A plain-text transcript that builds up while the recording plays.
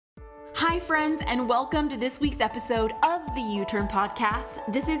Hi, friends, and welcome to this week's episode of the U-Turn Podcast.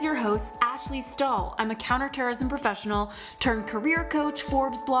 This is your host, Ashley Stahl. I'm a counterterrorism professional turned career coach,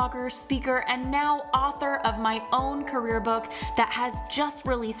 Forbes blogger, speaker, and now author of my own career book that has just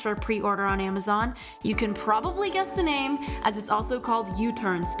released for pre-order on Amazon. You can probably guess the name, as it's also called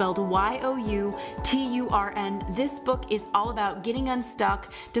U-Turn, spelled Y-O-U-T-U-R-N. This book is all about getting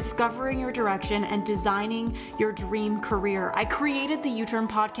unstuck, discovering your direction, and designing your dream career. I created the U-Turn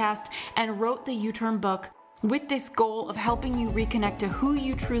Podcast and wrote the U-Turn book with this goal of helping you reconnect to who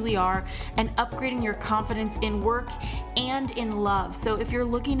you truly are and upgrading your confidence in work and in love. So if you're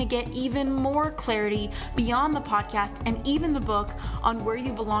looking to get even more clarity beyond the podcast and even the book on where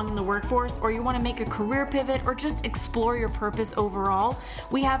you belong in the workforce, or you want to make a career pivot or just explore your purpose overall,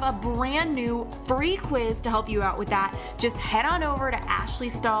 we have a brand new free quiz to help you out with that. Just head on over to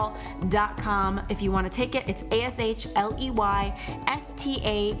ashleystahl.com if you want to take it. It's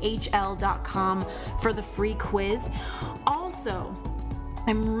ASHLEYSTAHL.com for the free quiz. Also,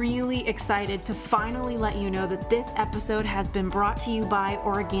 I'm really excited to finally let you know that this episode has been brought to you by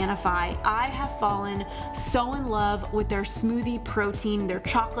Organifi. I have fallen so in love with their smoothie protein, their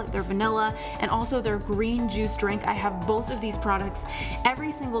chocolate, their vanilla, and also their green juice drink. I have both of these products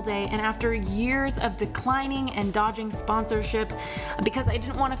every single day, and after years of declining and dodging sponsorship because I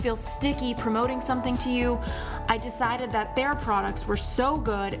didn't want to feel sticky promoting something to you, I decided that their products were so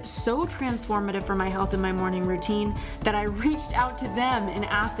good, so transformative for my health and my morning routine, that I reached out to them and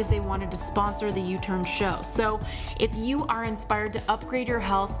asked if they wanted to sponsor the U-Turn show. So if you are inspired to upgrade your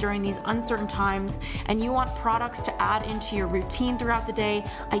health during these uncertain times and you want products to add into your routine throughout the day,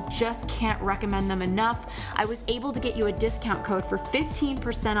 I just can't recommend them enough. I was able to get you a discount code for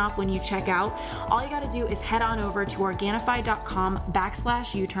 15% off when you check out. All you got to do is head on over to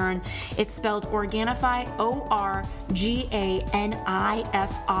Organifi.com/U-Turn. It's spelled Organifi,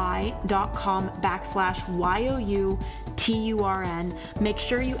 ORGANIFI.com/YOUTURN. Make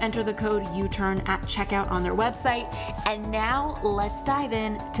sure you enter the code U-Turn at checkout on their website. And now let's dive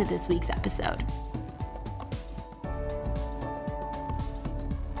in to this week's episode.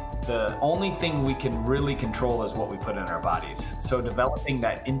 The only thing we can really control is what we put in our bodies. So developing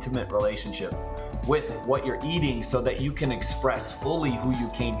that intimate relationship with what you're eating so that you can express fully who you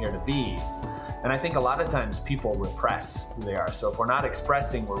came here to be. And I think a lot of times people repress who they are. So if we're not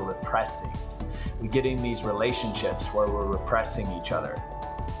expressing, we're repressing. We get in these relationships where we're repressing each other.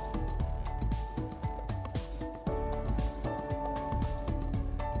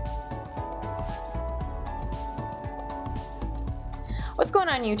 What's going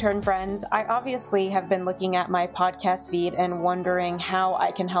on, U-Turn friends? I obviously have been looking at my podcast feed and wondering how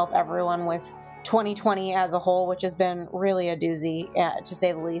I can help everyone with 2020 as a whole, which has been really a doozy, to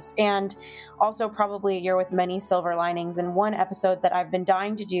say the least, and also probably a year with many silver linings. And one episode that I've been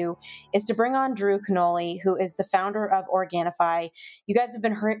dying to do is to bring on Drew Canole, who is the founder of Organifi. You guys have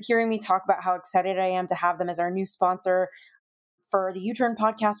been hearing me talk about how excited I am to have them as our new sponsor for the U-Turn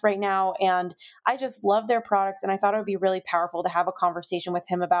podcast right now. And I just love their products. And I thought it would be really powerful to have a conversation with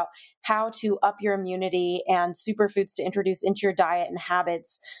him about how to up your immunity and superfoods to introduce into your diet and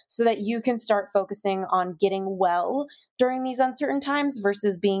habits so that you can start focusing on getting well during these uncertain times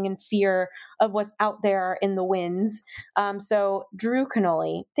versus being in fear of what's out there in the winds. So Drew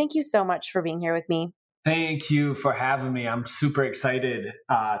Canole, thank you so much for being here with me. Thank you for having me. I'm super excited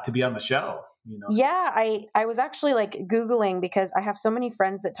to be on the show. Yeah, I was actually like Googling because I have so many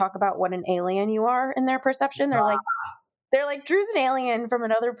friends that talk about what an alien you are in their perception. They're like, Drew's an alien from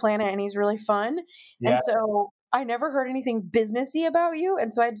another planet and he's really fun. Yeah. And so I never heard anything businessy about you.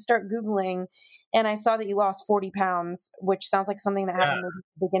 And so I had to start Googling and I saw that you lost 40 pounds, which sounds like something that happened at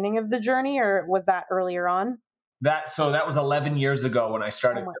the beginning of the journey, or was that earlier on? So that was 11 years ago when I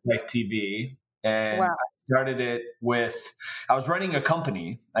started Like TV. And wow. I started it I was running a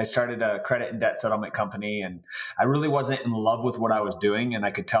company. I started a credit and debt settlement company, and I really wasn't in love with what I was doing. And I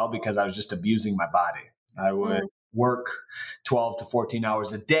could tell because I was just abusing my body. I would work 12 to 14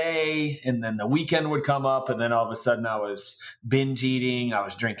 hours a day, and then the weekend would come up, and then all of a sudden I was binge eating, I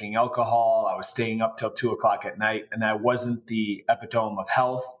was drinking alcohol, I was staying up till 2:00 at night, and I wasn't the epitome of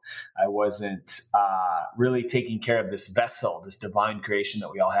health. I wasn't really taking care of this vessel, this divine creation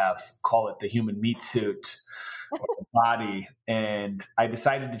that we all have, call it the human meat suit, body. And I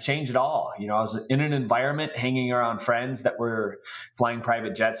decided to change it all. I was in an environment hanging around friends that were flying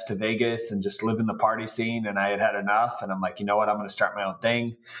private jets to Vegas and just living the party scene. And I had had enough. And I'm like, you know what? I'm going to start my own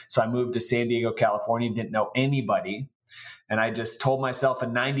thing. So I moved to San Diego, California, didn't know anybody. And I just told myself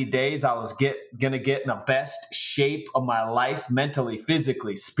in 90 days, I was going to get in the best shape of my life, mentally,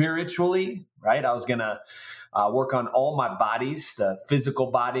 physically, spiritually, right? I was going to work on all my bodies, the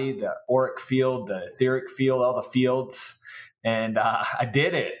physical body, the auric field, the etheric field, all the fields. And I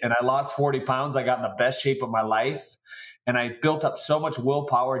did it. And I lost 40 pounds. I got in the best shape of my life. And I built up so much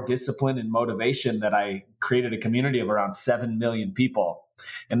willpower, discipline, and motivation that I created a community of around 7 million people.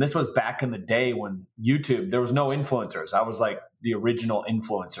 And this was back in the day when YouTube, there was no influencers. I was like the original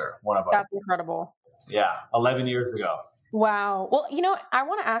influencer, one of them. That's incredible. Yeah, 11 years ago. Wow. Well, I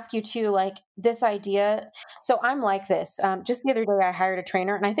want to ask you too, like this idea. So I'm like this. Just the other day, I hired a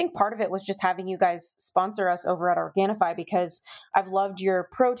trainer, and I think part of it was just having you guys sponsor us over at Organifi because I've loved your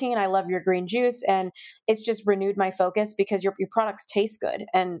protein, I love your green juice, and it's just renewed my focus because your products taste good,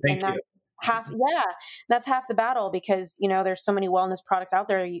 and that's that's half the battle because there's so many wellness products out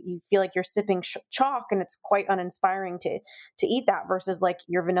there. You feel like you're sipping chalk, and it's quite uninspiring to eat that versus like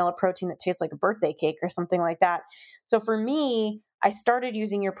your vanilla protein that tastes like a birthday cake or something like that. So for me, I started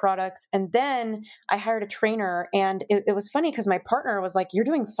using your products, and then I hired a trainer, and it was funny because my partner was like, "You're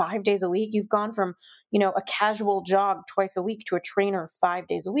doing 5 days a week. You've gone from a casual jog twice a week to a trainer 5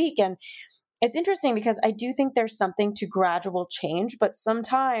 days a week." And it's interesting because I do think there's something to gradual change, but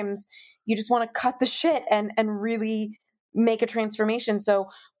sometimes you just want to cut the shit and really make a transformation. So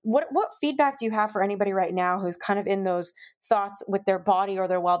what feedback do you have for anybody right now who's kind of in those thoughts with their body or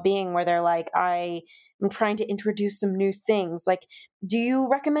their well-being where they're like, I'm trying to introduce some new things? Like, do you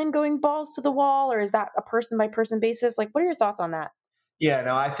recommend going balls to the wall, or is that a person by person basis? Like, what are your thoughts on that? Yeah,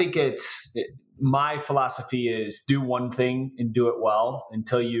 no, I think my philosophy is do one thing and do it well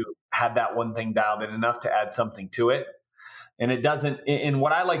until you have that one thing dialed in enough to add something to it. And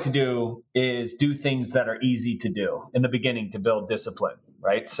what I like to do is do things that are easy to do in the beginning to build discipline,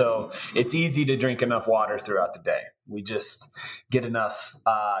 right? So it's easy to drink enough water throughout the day. We just get enough,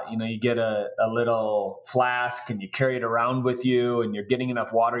 you get a little flask and you carry it around with you and you're getting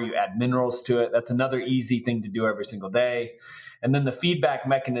enough water, you add minerals to it. That's another easy thing to do every single day. And then the feedback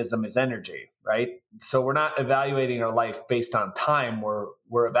mechanism is energy, right? So we're not evaluating our life based on time.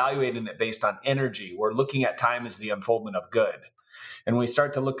 We're evaluating it based on energy. We're looking at time as the unfoldment of good. And when we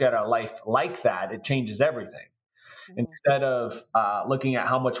start to look at our life like that, it changes everything. Instead of looking at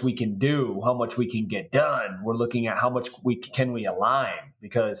how much we can do, how much we can get done, we're looking at how much can we align.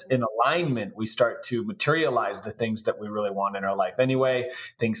 Because in alignment, we start to materialize the things that we really want in our life anyway.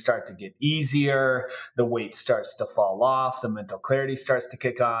 Things start to get easier. The weight starts to fall off. The mental clarity starts to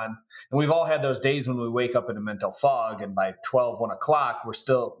kick on. And we've all had those days when we wake up in a mental fog, and by 12, 1 o'clock,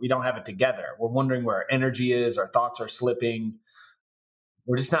 we don't have it together. We're wondering where our energy is. Our thoughts are slipping.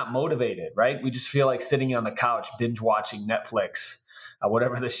 We're just not motivated, right? We just feel like sitting on the couch, binge watching Netflix,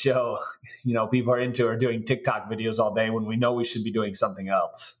 whatever the show, people are into, or doing TikTok videos all day when we know we should be doing something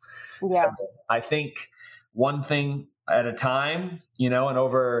else. Yeah. So I think one thing at a time, and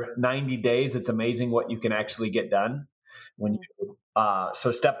over 90 days, it's amazing what you can actually get done when you,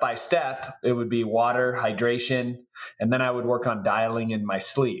 so step by step, it would be water, hydration, and then I would work on dialing in my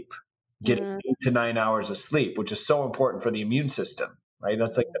sleep, getting 8 to 9 hours of sleep, which is so important for the immune system. Right?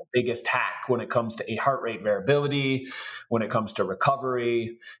 That's like the biggest hack when it comes to heart rate variability, when it comes to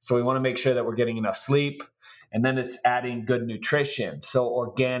recovery. So we want to make sure that we're getting enough sleep. And then it's adding good nutrition. So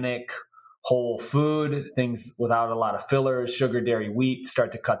organic, whole food, things without a lot of fillers, sugar, dairy, wheat,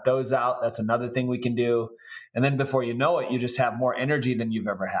 start to cut those out. That's another thing we can do. And then before you know it, you just have more energy than you've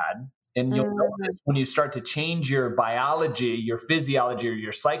ever had. And you'll notice when you start to change your biology, your physiology, or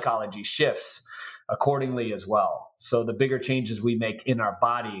your psychology shifts accordingly as well. So the bigger changes we make in our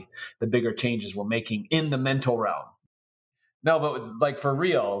body, the bigger changes we're making in the mental realm. No, but like for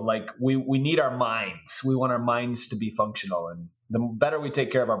real, like we need our minds. We want our minds to be functional. And the better we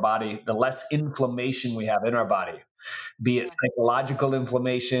take care of our body, the less inflammation we have in our body, be it psychological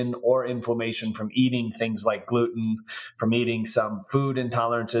inflammation or inflammation from eating things like gluten, from eating some food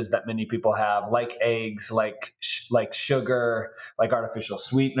intolerances that many people have, like eggs, like sugar, like artificial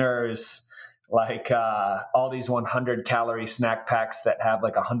sweeteners, like all these 100-calorie snack packs that have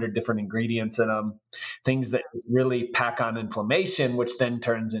like 100 different ingredients in them, things that really pack on inflammation, which then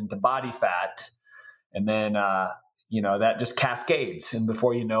turns into body fat. And then, that just cascades. And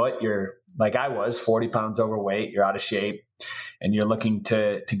before you know it, you're like I was, 40 pounds overweight, you're out of shape, and you're looking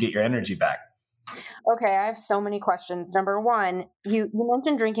to get your energy back. Okay, I have so many questions. Number one, you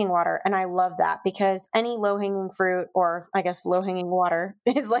mentioned drinking water, and I love that because any low hanging fruit, or I guess low hanging water,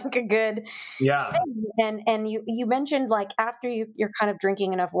 is like a good Yeah. thing. And you mentioned like after you're kind of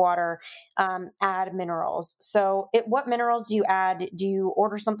drinking enough water, add minerals. So, what minerals do you add? Do you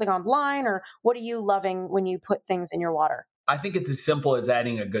order something online, or what are you loving when you put things in your water? I think it's as simple as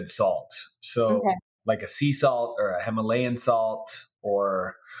adding a good salt. So, Okay. like a sea salt or a Himalayan salt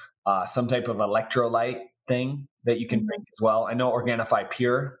or some type of electrolyte thing that you can Mhm. drink as well. I know Organifi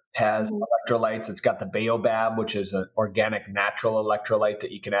Pure has Mhm. electrolytes. It's got the Baobab, which is an organic natural electrolyte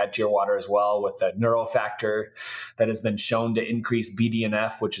that you can add to your water as well, with a neurofactor that has been shown to increase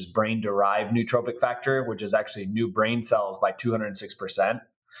BDNF, which is brain derived nootropic factor, which is actually new brain cells by 206%.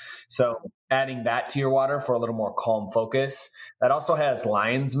 So adding that to your water for a little more calm focus. That also has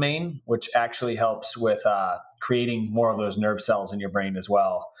lion's mane, which actually helps with creating more of those nerve cells in your brain as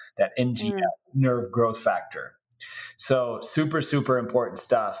well. That NGF, Mm. nerve growth factor. So super, super important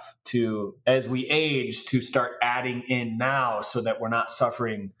stuff to, as we age, to start adding in now so that we're not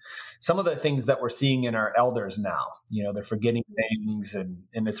suffering some of the things that we're seeing in our elders now. You know, they're forgetting things, and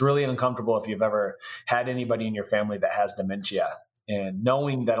it's really uncomfortable if you've ever had anybody in your family that has dementia. And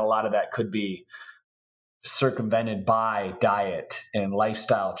knowing that a lot of that could be circumvented by diet and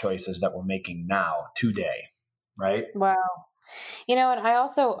lifestyle choices that we're making now today, right? Wow. And I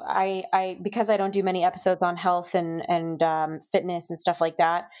also I because I don't do many episodes on health and fitness and stuff like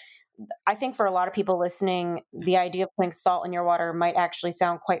that. I think for a lot of people listening, the idea of putting salt in your water might actually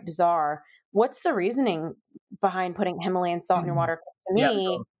sound quite bizarre. What's the reasoning behind putting Himalayan salt in your water? To Yeah.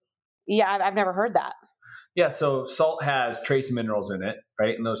 me, yeah, I've never heard that. Yeah. So salt has trace minerals in it,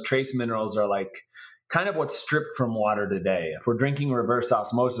 right? And those trace minerals are like kind of what's stripped from water today. If we're drinking reverse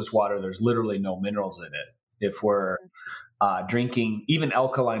osmosis water, there's literally no minerals in it. If we're drinking even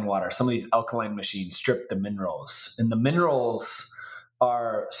alkaline water, some of these alkaline machines strip the minerals, and the minerals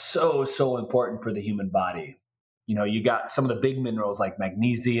are so, so important for the human body. You know, you got some of the big minerals like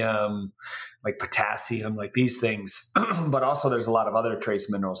magnesium, like potassium, like these things, but also there's a lot of other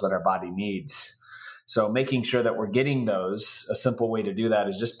trace minerals that our body needs. So making sure that we're getting those, a simple way to do that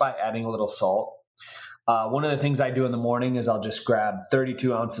is just by adding a little salt. One of the things I do in the morning is I'll just grab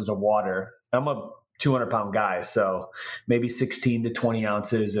 32 ounces of water. I'm a 200-pound guy, so maybe 16 to 20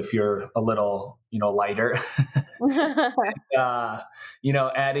 ounces if you're a little, lighter.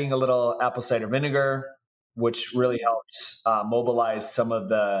 Adding a little apple cider vinegar, which really helps mobilize some of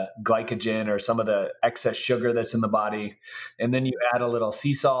the glycogen or some of the excess sugar that's in the body. And then you add a little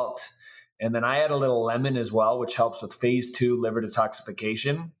sea salt. And then I add a little lemon as well, which helps with phase 2 liver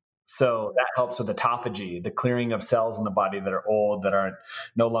detoxification. So that helps with autophagy, the clearing of cells in the body that are old, that are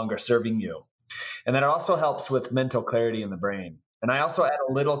no longer serving you. And then it also helps with mental clarity in the brain. And I also add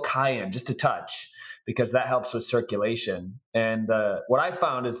a little cayenne, just a touch, because that helps with circulation. And what I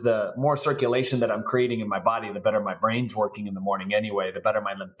found is the more circulation that I'm creating in my body, the better my brain's working in the morning anyway, the better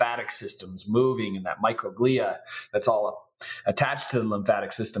my lymphatic system's moving, and that microglia that's all attached to the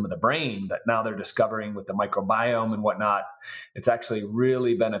lymphatic system of the brain that now they're discovering with the microbiome and whatnot. It's actually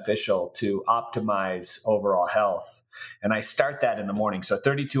really beneficial to optimize overall health. And I start that in the morning. So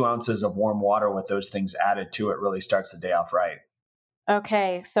 32 ounces of warm water with those things added to it really starts the day off right.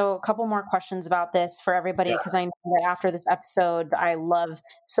 Okay, so a couple more questions about this for everybody, because I know that after this episode, I love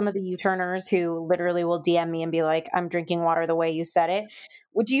some of the U-turners who literally will DM me and be like, I'm drinking water the way you said it.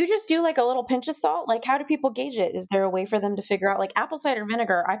 Would you just do like a little pinch of salt? Like, how do people gauge it? Is there a way for them to figure out, like apple cider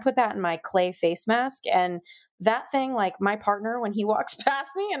vinegar? I put that in my clay face mask, and that thing, like my partner, when he walks past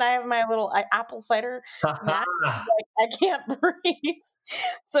me and I have my little apple cider mask, like, I can't breathe.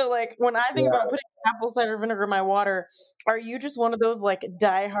 So like when I think about putting apple cider vinegar in my water, are you just one of those like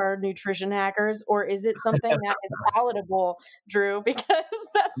diehard nutrition hackers, or is it something that is palatable, Drew? Because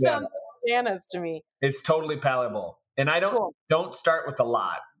that sounds bananas to me. It's totally palatable. And I don't start with a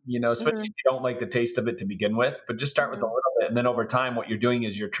lot, especially if you don't like the taste of it to begin with, but just start with a little bit. And then over time, what you're doing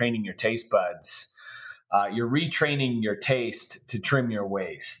is you're training your taste buds. You're retraining your taste to trim your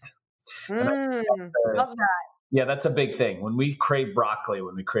waist. Love that. Yeah, that's a big thing. When we crave broccoli,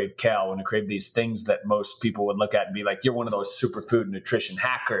 when we crave kale, when we crave these things that most people would look at and be like, you're one of those superfood nutrition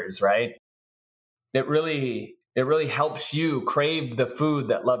hackers, right? It really helps you crave the food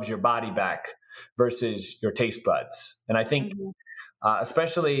that loves your body back versus your taste buds. And I think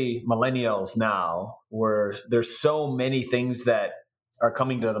especially millennials now, where there's so many things that are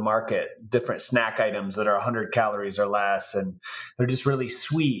coming to the market, different snack items that are 100 calories or less, and they're just really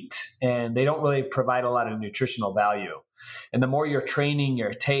sweet, and they don't really provide a lot of nutritional value. And the more you're training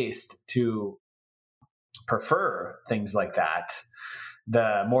your taste to prefer things like that,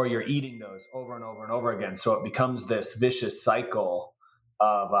 the more you're eating those over and over and over again. So it becomes this vicious cycle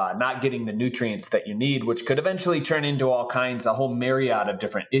of not getting the nutrients that you need, which could eventually turn into a whole myriad of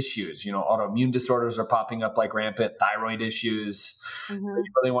different issues. Autoimmune disorders are popping up like rampant, thyroid issues. Mm-hmm. So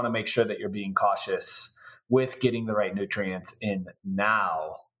you really want to make sure that you're being cautious with getting the right nutrients in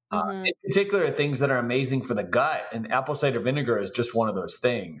now. Mm-hmm. In particular, things that are amazing for the gut, and apple cider vinegar is just one of those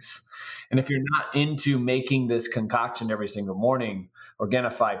things. And if you're not into making this concoction every single morning,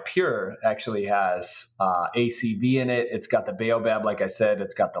 Organifi Pure actually has ACV in it. It's got the baobab, like I said.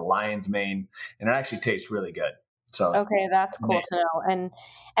 It's got the lion's mane, and it actually tastes really good. So okay, that's cool to know.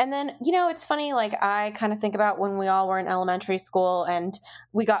 And then, it's funny, like I kind of think about when we all were in elementary school and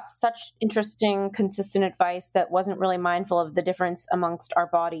we got such interesting, consistent advice that wasn't really mindful of the difference amongst our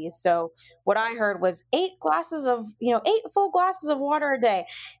bodies. So what I heard was 8 full glasses of water a day.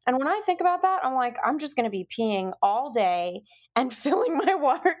 And when I think about that, I'm like, I'm just going to be peeing all day and filling my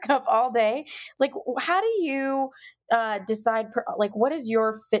water cup all day. Like, how do you decide, what is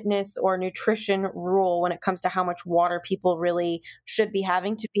your fitness or nutrition rule when it comes to how much water people really should be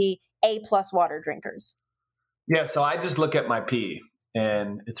having to be A+ water drinkers? Yeah, so I just look at my pee,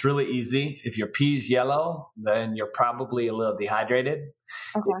 and it's really easy. If your pee's yellow, then you're probably a little dehydrated.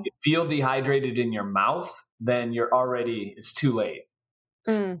 Okay. If you feel dehydrated in your mouth, then it's too late.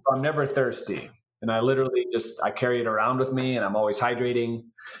 So I'm never thirsty. And I literally I carry it around with me, and I'm always hydrating.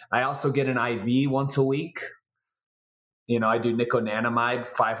 I also get an IV once a week. I do niconanamide,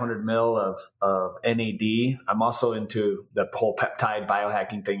 500 mil of NAD. I'm also into the whole peptide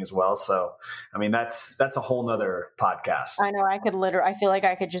biohacking thing as well. So, that's a whole nother podcast. I know. I feel like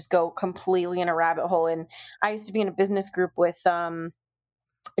I could just go completely in a rabbit hole. And I used to be in a business group with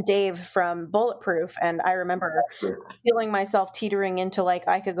Dave from Bulletproof. And I remember feeling myself teetering into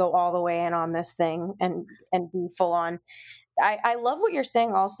I could go all the way in on this thing and be full on. I love what you're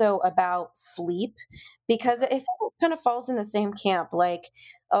saying also about sleep, because it kind of falls in the same camp. Like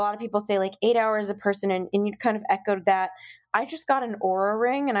a lot of people say 8 hours a person, and you kind of echoed that. I just got an Oura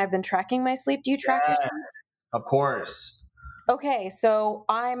ring and I've been tracking my sleep. Do you track your sleep? Of course. Okay. So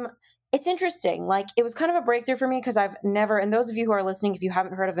it's interesting. It was kind of a breakthrough for me because I've never, and those of you who are listening, if you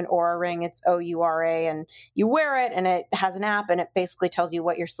haven't heard of an Oura ring, it's OURA, and you wear it and it has an app and it basically tells you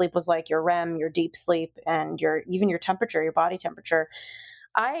what your sleep was like, your REM, your deep sleep, and even your temperature, your body temperature.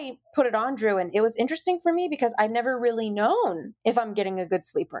 I put it on, Drew, and it was interesting for me because I'd never really known if I'm getting a good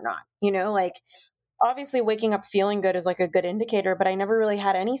sleep or not. Obviously waking up feeling good is a good indicator, but I never really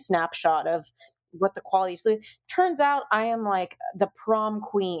had any snapshot of what the quality of sleep. Turns out I am the prom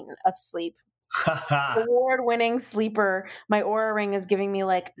queen of sleep. Award-winning sleeper. My Oura ring is giving me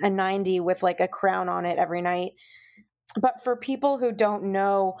a 90 with a crown on it every night. But for people who don't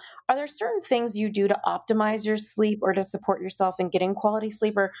know, are there certain things you do to optimize your sleep or to support yourself in getting quality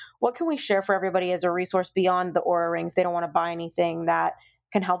sleep? Or what can we share for everybody as a resource beyond the Oura ring if they don't want to buy anything that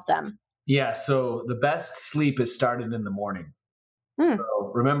can help them? Yeah, so the best sleep is started in the morning. So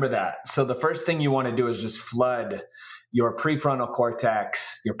remember that. So the first thing you want to do is just flood your prefrontal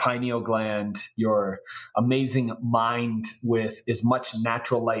cortex, your pineal gland, your amazing mind with as much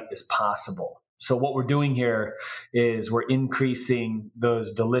natural light as possible. So what we're doing here is we're increasing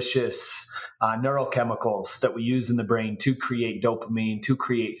those delicious neurochemicals that we use in the brain to create dopamine, to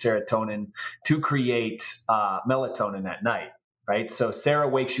create serotonin, to create melatonin at night, right? So Sarah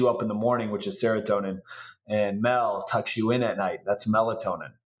wakes you up in the morning, which is serotonin, and Mel tucks you in at night. That's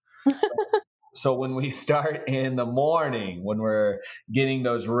melatonin. So when we start in the morning, when we're getting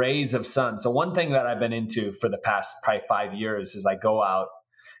those rays of sun. So one thing that I've been into for the past probably 5 years is I go out,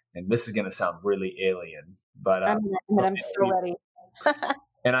 and this is going to sound really alien, but I'm so ready.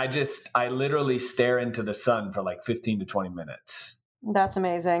 And I literally stare into the sun for 15 to 20 minutes. That's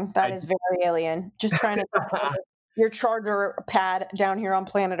amazing. That is very alien. Just trying to your charger pad down here on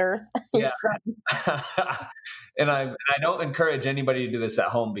planet Earth. Yeah. And I don't encourage anybody to do this at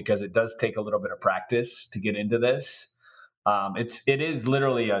home because it does take a little bit of practice to get into this. It is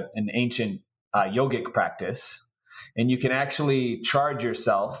literally an ancient yogic practice, and you can actually charge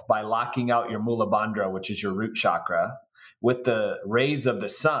yourself by locking out your Mula Bandha, which is your root chakra. With the rays of the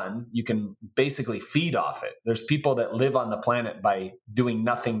sun, you can basically feed off it. There's people that live on the planet by doing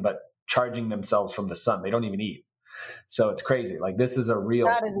nothing but charging themselves from the sun. They don't even eat. So it's crazy. This is a real.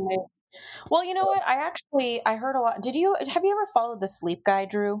 That is amazing. Well, you know what? I heard a lot. Have you ever followed the Sleep Guy,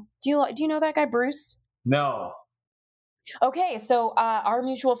 Drew? Do you know that guy, Bruce? No. Okay, so our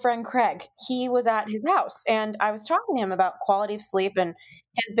mutual friend Craig, he was at his house, and I was talking to him about quality of sleep, and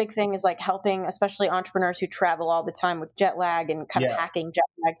his big thing is helping, especially entrepreneurs who travel all the time with jet lag and kind of hacking jet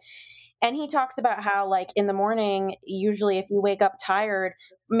lag. And he talks about how, like, in the morning, usually if you wake up tired,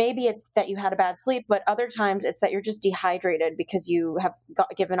 maybe it's that you had a bad sleep, but other times it's that you're just dehydrated because you have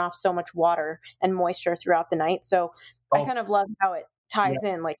given off so much water and moisture throughout the night. So I kind of love how it ties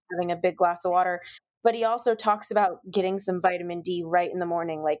in, like having a big glass of water. But he also talks about getting some vitamin D right in the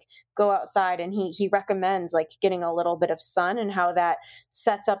morning, like go outside, and he recommends like getting a little bit of sun and how that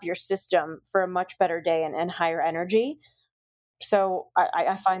sets up your system for a much better day and higher energy. So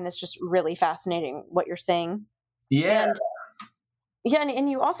I find this just really fascinating what you're saying. Yeah. And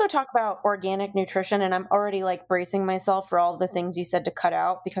you also talk about organic nutrition, and I'm already like bracing myself for all the things you said to cut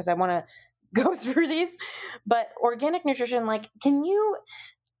out because I want to go through these. But organic nutrition, like, can you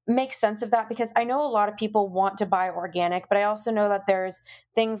make sense of that? Because I know a lot of people want to buy organic, but I also know that there's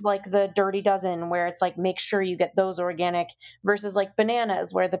things like the Dirty Dozen where it's like, make sure you get those organic versus like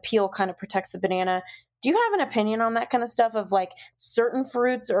bananas where the peel kind of protects the banana. Do you have an opinion on that kind of stuff of like certain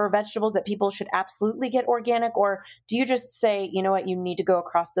fruits or vegetables that people should absolutely get organic? Or do you just say, you know what, you need to go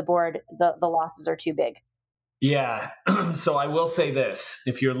across the board, the losses are too big? Yeah. So I will say this,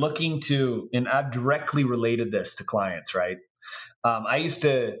 if you're looking to, and I've directly related this to clients, right? I used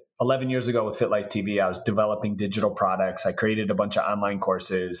to, 11 years ago with FitLife TV, I was developing digital products. I created a bunch of online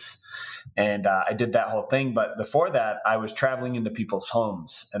courses and I did that whole thing. But before that, I was traveling into people's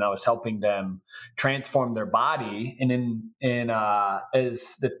homes and I was helping them transform their body. And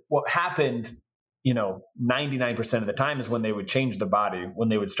what happened, 99% of the time is when they would change their body, when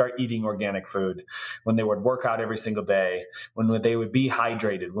they would start eating organic food, when they would work out every single day, when they would be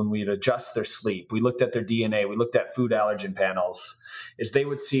hydrated, when we'd adjust their sleep. We looked at their DNA, we looked at food allergen panels, is they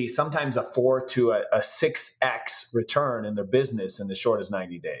would see sometimes a 4 to a 6x return in their business in as short as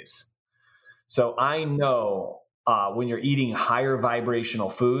 90 days. So I know when you're eating higher vibrational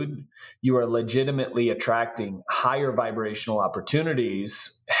food, you are legitimately attracting higher vibrational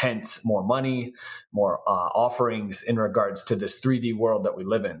opportunities, hence more money, more offerings in regards to this 3D world that we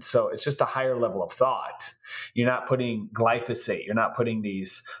live in. So it's just a higher level of thought. You're not putting glyphosate, you're not putting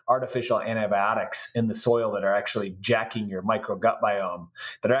these artificial antibiotics in the soil that are actually jacking your microgut biome,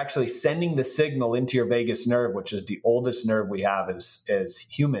 that are actually sending the signal into your vagus nerve, which is the oldest nerve we have as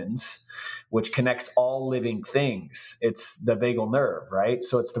humans, which connects all living things. It's the vagal nerve, right?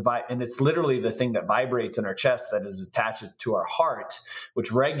 So it's and it's literally the thing that vibrates in our chest that is attached to our heart,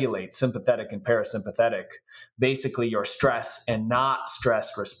 which regulates sympathetic and parasympathetic, basically your stress and not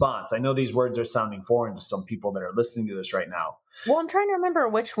stress response. I know these words are sounding foreign to some people that are listening to this right now. Well, I'm trying to remember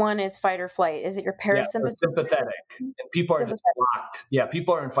which one is fight or flight. Is it your parasympathetic? Yeah, sympathetic. And people are just locked. Yeah,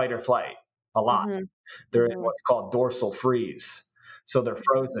 people are in fight or flight a lot. Mm-hmm. They're in what's called dorsal freeze. So they're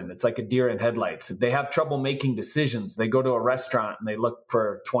frozen. It's like a deer in headlights. If they have trouble making decisions, they go to a restaurant and they look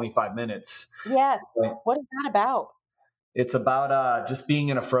for 25 minutes. Yes. What is that about? It's about just being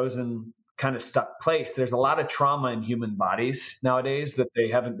in a frozen kind of stuck place. There's a lot of trauma in human bodies nowadays that they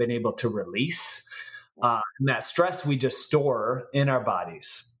haven't been able to release. And that stress we just store in our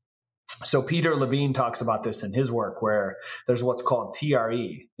bodies. So Peter Levine talks about this in his work where there's what's called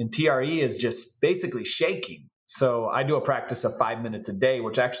TRE. And TRE is just basically shaking. So I do a practice of 5 minutes a day,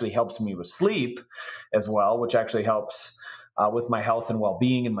 which actually helps me with sleep as well, which actually helps with my health and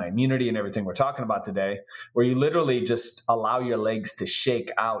well-being and my immunity and everything we're talking about today, where you literally just allow your legs to shake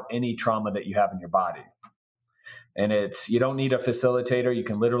out any trauma that you have in your body. And you don't need a facilitator. You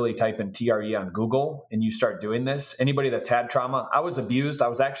can literally type in TRE on Google and you start doing this. Anybody that's had trauma, I was abused. I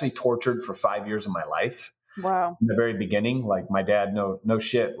was actually tortured for 5 years of my life. Wow. In the very beginning, like my dad, no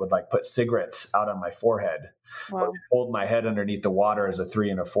shit, would like put cigarettes out on my forehead. Wow. Or hold my head underneath the water as a 3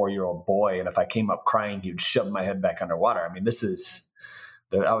 and a 4-year-old boy. And if I came up crying, he'd shove my head back underwater. I mean,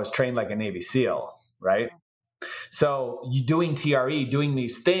 I was trained like a Navy SEAL, right? So doing TRE, doing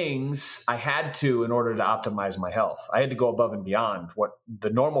these things, I had to in order to optimize my health. I had to go above and beyond what the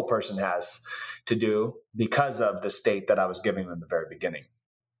normal person has to do because of the state that I was giving them in the very beginning.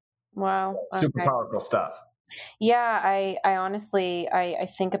 Wow. Super powerful stuff. Yeah, I honestly, I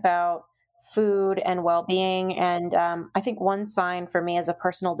think about food and well-being. And I think one sign for me as a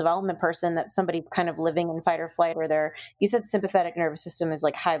personal development person that somebody's kind of living in fight or flight where you said sympathetic nervous system is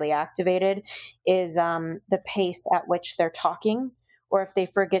like highly activated is the pace at which they're talking or if they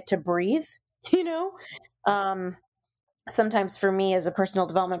forget to breathe, sometimes for me as a personal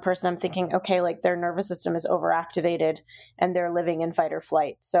development person, I'm thinking, okay, like their nervous system is overactivated and they're living in fight or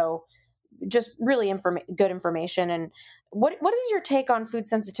flight. So just really good information. And what is your take on food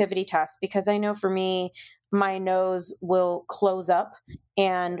sensitivity tests? Because I know for me, my nose will close up.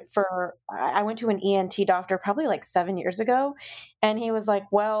 And I went to an ENT doctor probably like 7 years ago. And he was like,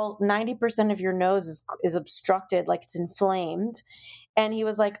 well, 90% of your nose is obstructed, like it's inflamed. And he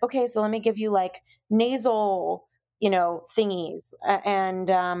was like, okay, so let me give you like nasal, thingies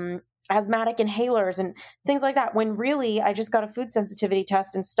and asthmatic inhalers and things like that. When really I just got a food sensitivity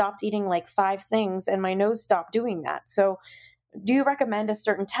test and stopped eating like 5 things and my nose stopped doing that. So do you recommend a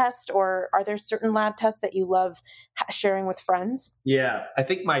certain test, or are there certain lab tests that you love sharing with friends? Yeah, I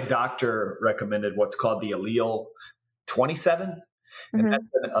think my doctor recommended what's called the Allele 27. And that's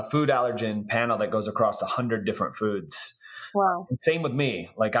a food allergen panel that goes across 100 different foods. Wow. And same with me.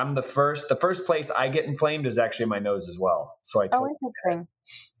 Like the first place I get inflamed is actually my nose as well. So interesting.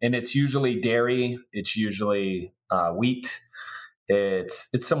 And it's usually dairy. It's usually wheat.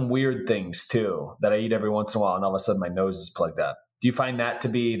 It's some weird things too that I eat every once in a while, and all of a sudden my nose is plugged up. Do you find that to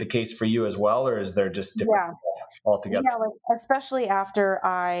be the case for you as well, or is there just different stuff altogether? Yeah, like especially after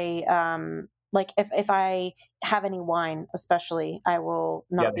I like if I have any wine, especially, I will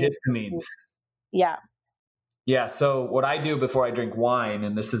not be histamines. Yeah. Yeah. So what I do before I drink wine,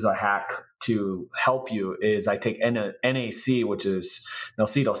 and this is a hack to help you, is I take NAC, which is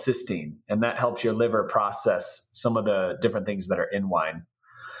N-acetylcysteine, and that helps your liver process some of the different things that are in wine.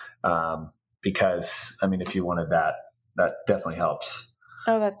 Because if you wanted that definitely helps.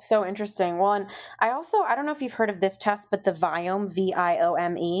 Oh, that's so interesting. Well, and I don't know if you've heard of this test, but the Viome,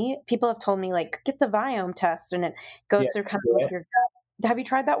 Viome, people have told me like, get the Viome test, and it goes through kind of like your gut. Have you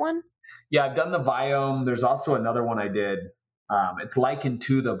tried that one? Yeah, I've done the Viome. There's also another one I did. It's likened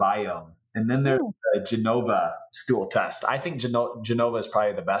to the Viome. And then there's the Genova stool test. I think Genova is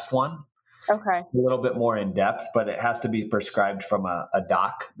probably the best one. Okay. A little bit more in depth, but it has to be prescribed from a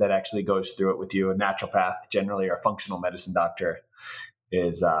doc that actually goes through it with you. A naturopath generally, or a functional medicine doctor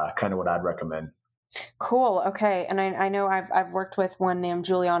is kind of what I'd recommend. Cool. Okay. And I know I've worked with one named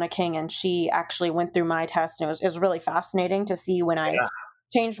Juliana King, and she actually went through my test, and it was really fascinating to see when I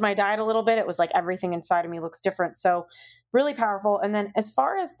changed my diet a little bit. It was like everything inside of me looks different. So really powerful. And then as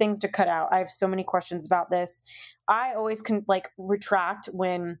far as things to cut out, I have so many questions about this. I always can retract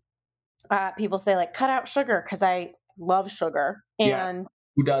when people say like cut out sugar, because I love sugar. And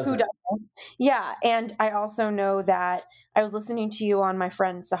who doesn't? Yeah. And I also know that I was listening to you on my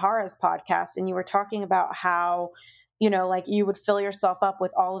friend Sahara's podcast, and you were talking about how, you would fill yourself up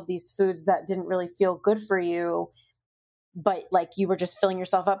with all of these foods that didn't really feel good for you, but like you were just filling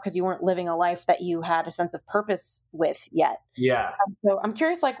yourself up because you weren't living a life that you had a sense of purpose with yet. Yeah. So I'm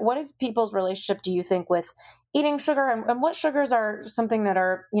curious, like, what is people's relationship, do you think, with eating sugar, and what sugars are something that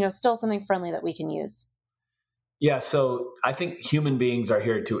are, still something friendly that we can use? Yeah. So I think human beings are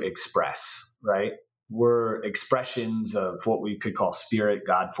here to express, right? We're expressions of what we could call spirit,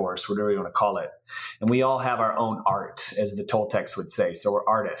 God force, whatever you want to call it. And we all have our own art, as the Toltecs would say. So we're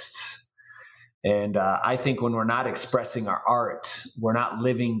artists. And I think when we're not expressing our art, we're not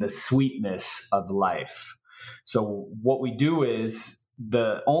living the sweetness of life. So what we do is,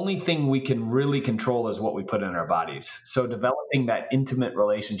 the only thing we can really control is what we put in our bodies. So developing that intimate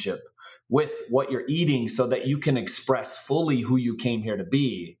relationship with what you're eating so that you can express fully who you came here to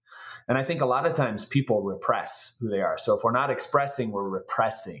be. And I think a lot of times people repress who they are. So if we're not expressing, we're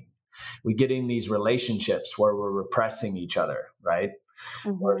repressing. We get in these relationships where we're repressing each other, right?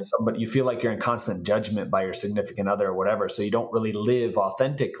 Or somebody, you feel like you're in constant judgment by your significant other or whatever. So you don't really live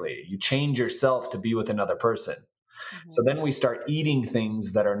authentically. You change yourself to be with another person. So then we start eating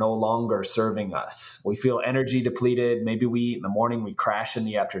things that are no longer serving us. We feel energy depleted. Maybe we eat in the morning, we crash in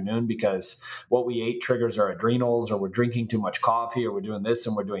the afternoon because what we ate triggers our adrenals, or we're drinking too much coffee, or we're doing this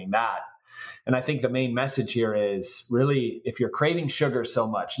and we're doing that. And I think the main message here is really, if you're craving sugar so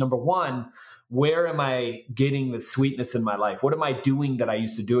much, number one, where am I getting the sweetness in my life? What am I doing that I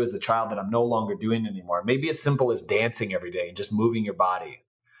used to do as a child that I'm no longer doing anymore? Maybe as simple as dancing every day and just moving your body.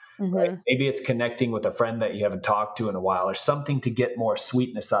 Right? Maybe it's connecting with a friend that you haven't talked to in a while, or something to get more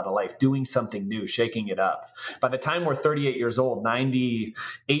sweetness out of life, doing something new, shaking it up. By the time we're 38 years old, 98%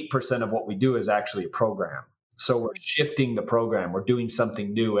 of what we do is actually a program. So we're shifting the program. We're doing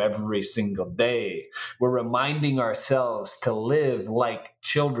something new every single day. We're reminding ourselves to live like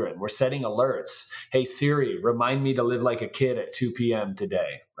children. We're setting alerts. Hey, Siri, remind me to live like a kid at 2 p.m.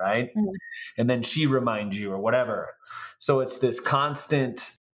 today, right? And then she reminds you, or whatever. So it's this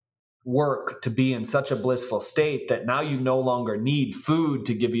constant work to be in such a blissful state that now you no longer need food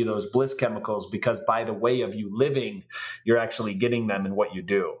to give you those bliss chemicals, because by the way of you living, you're actually getting them in what you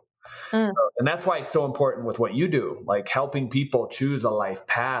do. So, and that's why it's so important with what you do, like helping people choose a life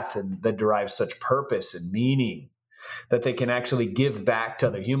path and that derives such purpose and meaning that they can actually give back to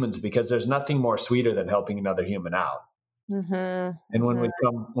other humans, because there's nothing more sweeter than helping another human out. And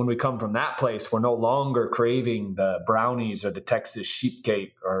when we come from that place, we're no longer craving the brownies or the Texas sheep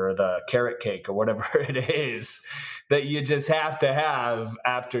cake or the carrot cake or whatever it is that you just have to have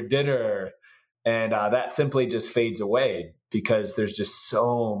after dinner. And that simply just fades away because there's just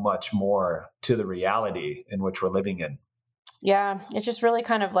so much more to the reality in which we're living in. Yeah, it just really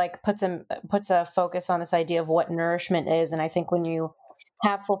kind of like puts a focus on this idea of what nourishment is. And I think when you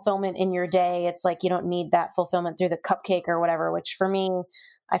have fulfillment in your day, it's like you don't need that fulfillment through the cupcake or whatever, which for me,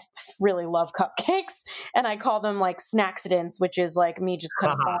 I really love cupcakes, and I call them like snacksidents, which is like me just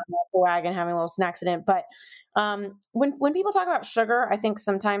kind of falling off the wagon, having a little snacksident. But when people talk about sugar, I think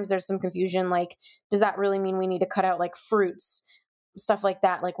sometimes there's some confusion. Like, does that really mean we need to cut out like fruits, stuff like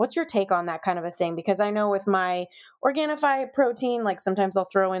that? Like, what's your take on that kind of a thing? Because I know with my Organifi protein, like sometimes I'll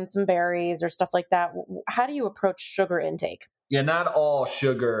throw in some berries or stuff like that. How do you approach sugar intake? Yeah, not all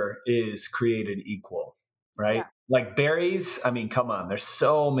sugar is created equal, right? Yeah. Like berries, I mean, come on, there's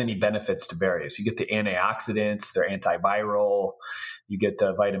so many benefits to berries. You get the antioxidants, they're antiviral, you get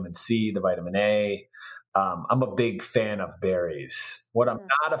the vitamin C, the vitamin A. I'm a big fan of berries. What I'm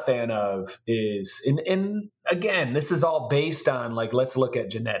not a fan of is, and again, this is all based on like, let's look at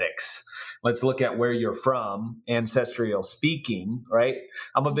genetics. Let's look at where you're from, ancestral speaking, right?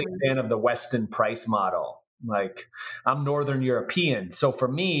 I'm a big fan of the Weston Price model. Like, I'm Northern European. So for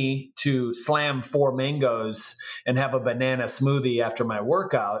me to slam 4 mangoes and have a banana smoothie after my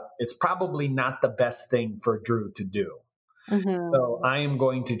workout, it's probably not the best thing for Drew to do. So I am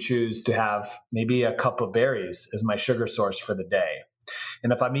going to choose to have maybe a cup of berries as my sugar source for the day.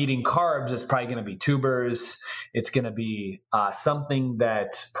 And if I'm eating carbs, it's probably going to be tubers. It's going to be something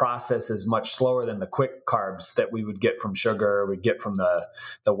that processes much slower than the quick carbs that we would get from sugar, we get from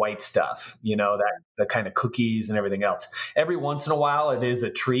the white stuff, that the kind of cookies and everything else. Every once in a while, it is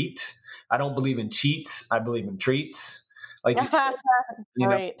a treat. I don't believe in cheats. I believe in treats. Like,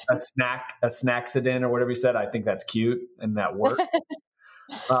 right. a snacksident or whatever you said. I think that's cute and that works.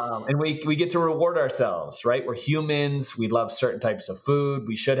 And we get to reward ourselves, right? We're humans. We love certain types of food.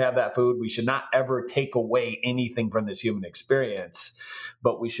 We should have that food. We should not ever take away anything from this human experience,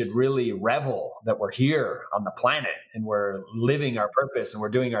 but we should really revel that we're here on the planet and we're living our purpose and we're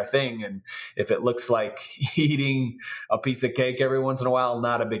doing our thing. And if it looks like eating a piece of cake every once in a while,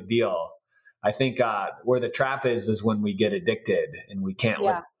 not a big deal. I think where the trap is when we get addicted and we can't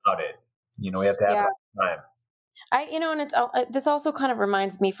live without it. We have to have time. And this also kind of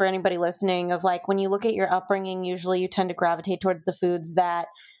reminds me for anybody listening of like, when you look at your upbringing, usually you tend to gravitate towards the foods that,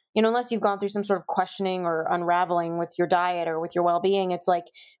 unless you've gone through some sort of questioning or unraveling with your diet or with your well-being, it's like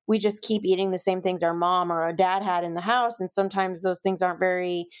we just keep eating the same things our mom or our dad had in the house. And sometimes those things aren't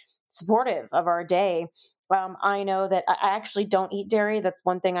very supportive of our day. I know that I actually don't eat dairy. That's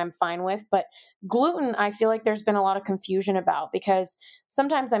one thing I'm fine with. But gluten, I feel like there's been a lot of confusion about, because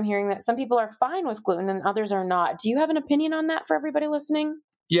sometimes I'm hearing that some people are fine with gluten and others are not. Do you have an opinion on that for everybody listening?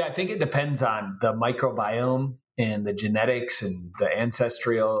 Yeah, I think it depends on the microbiome and the genetics and the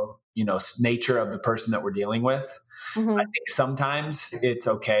ancestral, nature of the person that we're dealing with. I think sometimes it's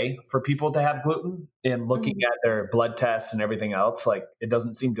okay for people to have gluten, and looking at their blood tests and everything else, like it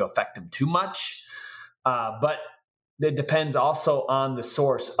doesn't seem to affect them too much. But it depends also on the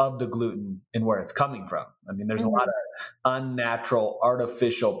source of the gluten and where it's coming from. I mean, there's a lot of unnatural,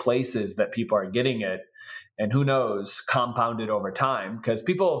 artificial places that people are getting it, and who knows, compounded over time. Because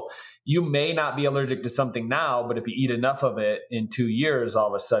you may not be allergic to something now, but if you eat enough of it in 2 years, all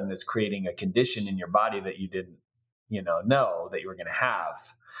of a sudden it's creating a condition in your body that you didn't, know that you were going to have.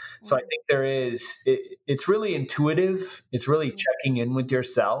 So I think it's really intuitive. It's really checking in with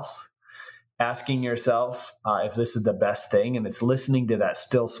yourself, asking yourself if this is the best thing, and it's listening to that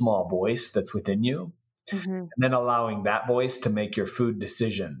still small voice that's within you, and then allowing that voice to make your food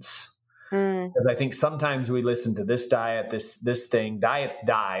decisions. Because I think sometimes we listen to this diet, this thing. Diets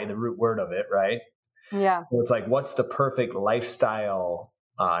die, the root word of it, right? Yeah. So it's like, what's the perfect lifestyle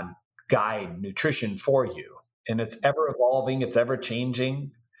guide, nutrition for you? And it's ever evolving, it's ever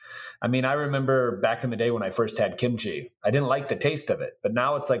changing. I mean, I remember back in the day when I first had kimchi, I didn't like the taste of it, but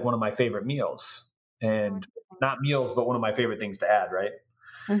now it's like one of my favorite meals, and not meals, but one of my favorite things to add, right?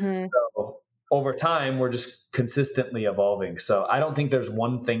 So over time, we're just consistently evolving. So I don't think there's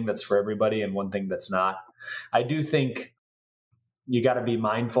one thing that's for everybody and one thing that's not. I do think you got to be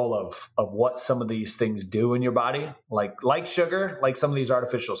mindful of what some of these things do in your body, like sugar, like some of these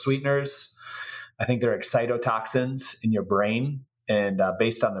artificial sweeteners. I think they're excitotoxins in your brain. And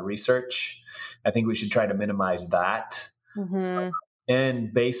based on the research, I think we should try to minimize that.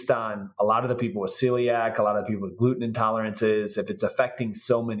 And based on a lot of the people with celiac, a lot of people with gluten intolerances, if it's affecting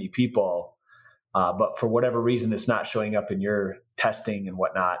so many people, but for whatever reason, it's not showing up in your testing and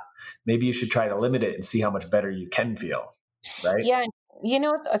whatnot, maybe you should try to limit it and see how much better you can feel. Right? Yeah. You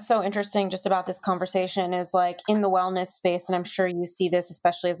know, what's so interesting just about this conversation is like in the wellness space, and I'm sure you see this,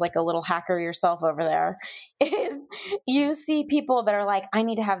 especially as like a little hacker yourself over there, is you see people that are like, I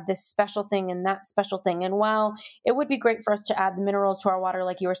need to have this special thing and that special thing. And while it would be great for us to add the minerals to our water,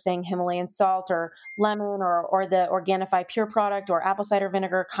 like you were saying, Himalayan salt or lemon or the Organifi pure product or apple cider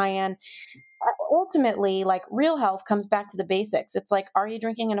vinegar, cayenne, ultimately, like real health comes back to the basics. It's like, are you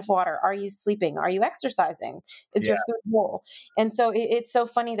drinking enough water? Are you sleeping? Are you exercising? Is your food whole? And so it's so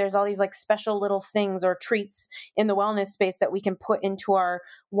funny. There's all these like special little things or treats in the wellness space that we can put into our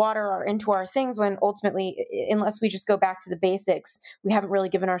water or into our things when ultimately, unless we just go back to the basics, we haven't really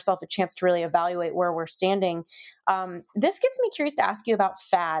given ourselves a chance to really evaluate where we're standing. This gets me curious to ask you about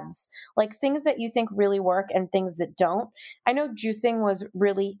fads, like things that you think really work and things that don't. I know juicing was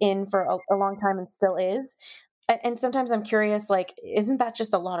really in for a long time and still is. And sometimes I'm curious, like, isn't that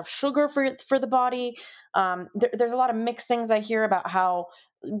just a lot of sugar for the body? There's a lot of mixed things I hear about how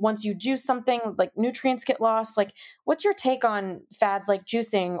once you juice something, like nutrients get lost. Like, what's your take on fads like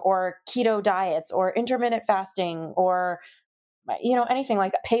juicing or keto diets or intermittent fasting or, you know, anything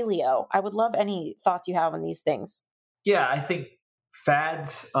like that? Paleo. I would love any thoughts you have on these things. Yeah, I think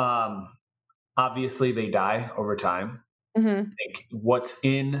fads, obviously they die over time. Mm-hmm. I think what's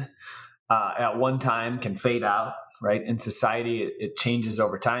in at one time can fade out, right? In society, it changes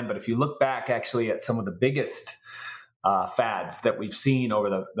over time. But if you look back actually at some of the biggest fads that we've seen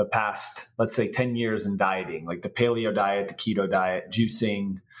over the past, let's say 10 years in dieting, like the paleo diet, the keto diet,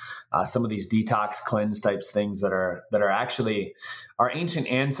 juicing, some of these detox cleanse types things that are actually our ancient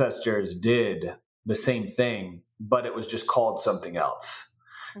ancestors did the same thing, but it was just called something else.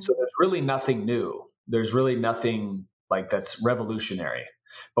 Mm-hmm. So there's really nothing new. There's really nothing like that's revolutionary.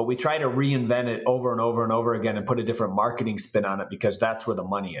 But we try to reinvent it over and over and over again and put a different marketing spin on it because that's where the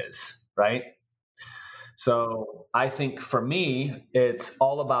money is, right? So I think for me, it's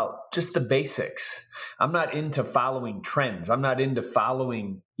all about just the basics. I'm not into following trends. I'm not into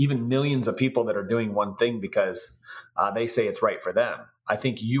following even millions of people that are doing one thing because they say it's right for them. I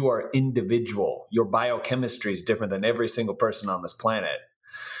think you are individual. Your biochemistry is different than every single person on this planet.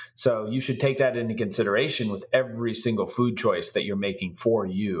 So you should take that into consideration with every single food choice that you're making for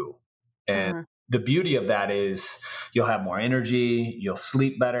you. And the beauty of that is you'll have more energy, you'll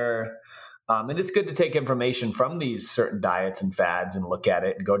sleep better. And it's good to take information from these certain diets and fads and look at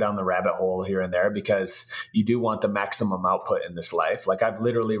it and go down the rabbit hole here and there because you do want the maximum output in this life. Like I've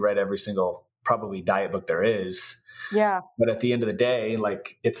literally read every single probably diet book there is. Yeah. But at the end of the day,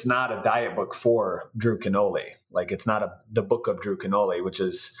 like it's not a diet book for Drew Canole. Like it's not the book of Drew Canole, which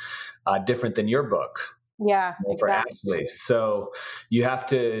is different than your book. Yeah, for exactly. Ashley. So you have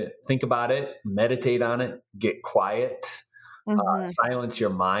to think about it, meditate on it, get quiet, silence your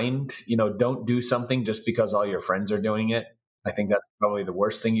mind. You know, don't do something just because all your friends are doing it. I think that's probably the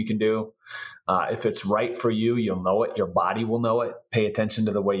worst thing you can do. If it's right for you, you'll know it. Your body will know it. Pay attention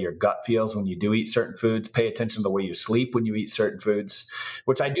to the way your gut feels when you do eat certain foods. Pay attention to the way you sleep when you eat certain foods,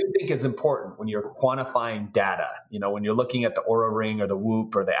 which I do think is important when you're quantifying data. You know, when you're looking at the Oura Ring or the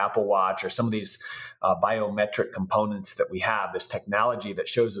Whoop or the Apple Watch or some of these biometric components that we have, this technology that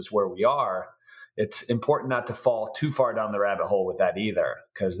shows us where we are, it's important not to fall too far down the rabbit hole with that either,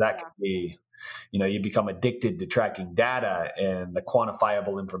 because that could be, you know, you become addicted to tracking data and the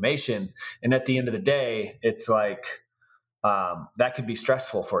quantifiable information. And at the end of the day, it's like, that could be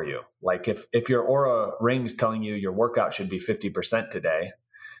stressful for you. Like if your Oura Ring's telling you your workout should be 50% today,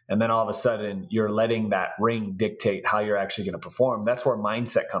 and then all of a sudden you're letting that ring dictate how you're actually going to perform, that's where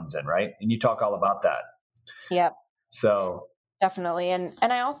mindset comes in, right? And you talk all about that. Yep. So definitely. And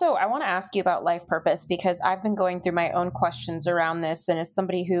I want to ask you about life purpose, because I've been going through my own questions around this. And as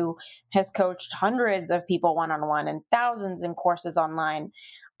somebody who has coached hundreds of people one-on-one and thousands in courses online,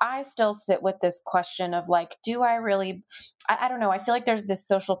 I still sit with this question of like, do I really, I don't know. I feel like there's this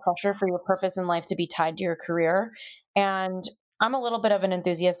social pressure for your purpose in life to be tied to your career. And I'm a little bit of an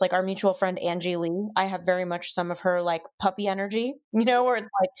enthusiast, like our mutual friend, Angie Lee. I have very much some of her like puppy energy, you know, where it's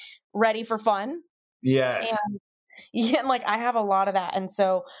like ready for fun. Yes. And like I have a lot of that. And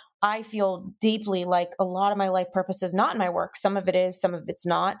so I feel deeply like a lot of my life purpose is not in my work. Some of it is, some of it's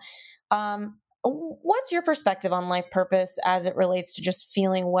not. What's your perspective on life purpose as it relates to just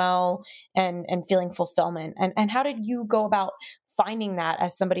feeling well and feeling fulfillment? And how did you go about finding that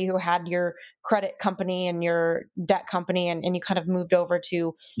as somebody who had your credit company and your debt company and you kind of moved over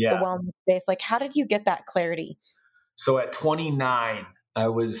to the wellness space? Like, how did you get that clarity? So at 29, I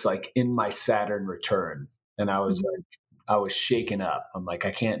was like in my Saturn return. And I was like, I was shaken up. I'm like,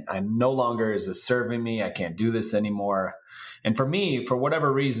 I no longer is this serving me. I can't do this anymore. And for me, for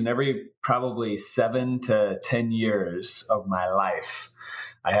whatever reason, every probably 7 to 10 years of my life,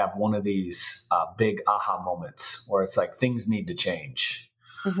 I have one of these big aha moments where it's like things need to change.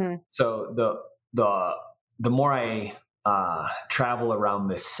 Mm-hmm. So the more I travel around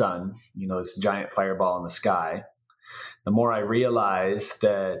this sun, this giant fireball in the sky, the more I realize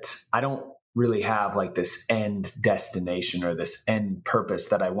that I don't really have like this end destination or this end purpose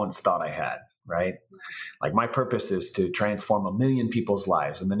that I once thought I had, right? Like my purpose is to transform 1 million people's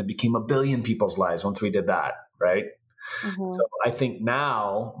lives. And then it became 1 billion people's lives once we did that, right? Mm-hmm. So I think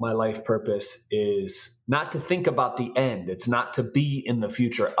now my life purpose is not to think about the end. It's not to be in the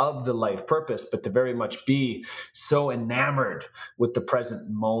future of the life purpose, but to very much be so enamored with the present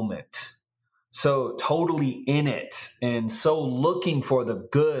moment, so totally in it, and so looking for the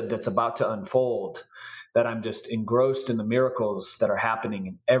good that's about to unfold that I'm just engrossed in the miracles that are happening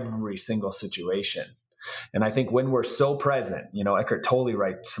in every single situation. And I think when we're so present, Eckhart Tolle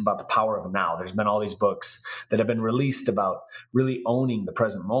writes about the power of now. There's been all these books that have been released about really owning the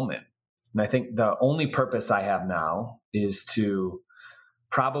present moment. And I think the only purpose I have now is to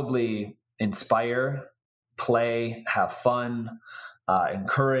probably inspire, play, have fun,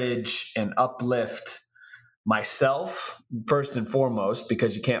 encourage, and uplift myself first and foremost,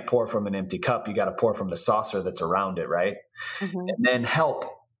 because you can't pour from an empty cup. You got to pour from the saucer that's around it, right? Mm-hmm. And then help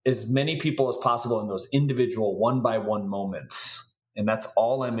as many people as possible in those individual 1-by-1 moments. And that's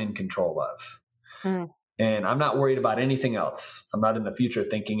all I'm in control of. Mm. And I'm not worried about anything else. I'm not in the future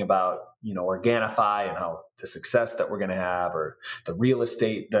thinking about, Organifi and how the success that we're going to have, or the real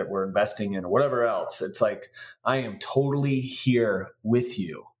estate that we're investing in, or whatever else. It's like, I am totally here with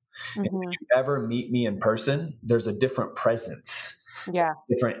you. Mm-hmm. And if you ever meet me in person, there's a different presence. Yeah.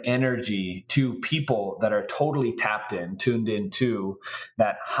 Different energy to people that are totally tapped in, tuned into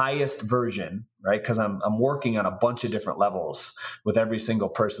that highest version, right? Because I'm working on a bunch of different levels with every single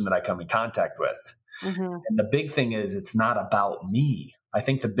person that I come in contact with. Mm-hmm. And the big thing is, it's not about me. I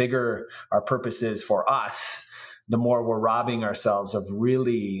think the bigger our purpose is for us, the more we're robbing ourselves of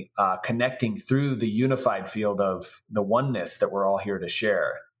really connecting through the unified field of the oneness that we're all here to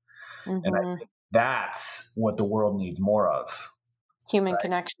share. Mm-hmm. And I think that's what the world needs more of. Human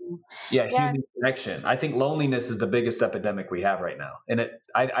connection. Yeah, human connection. I think loneliness is the biggest epidemic we have right now. And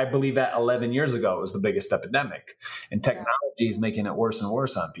I believe that 11 years ago it was the biggest epidemic. And technology is making it worse and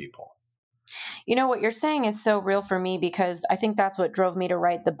worse on people. What you're saying is so real for me, because I think that's what drove me to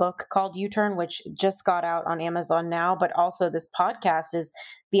write the book called U-Turn, which just got out on Amazon now. But also this podcast is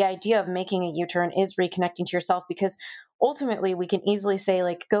the idea of making a U-turn is reconnecting to yourself, because ultimately we can easily say,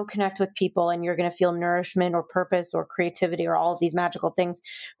 like, go connect with people and you're going to feel nourishment or purpose or creativity or all of these magical things.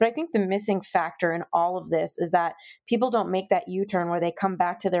 But I think the missing factor in all of this is that people don't make that U-turn where they come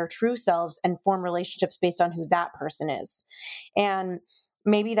back to their true selves and form relationships based on who that person is. And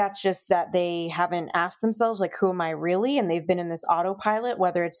maybe that's just that they haven't asked themselves, like, who am I really? And they've been in this autopilot,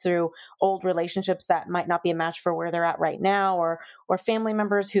 whether it's through old relationships that might not be a match for where they're at right now, or family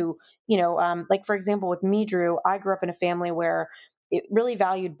members who, like, for example, with me, Drew, I grew up in a family where it really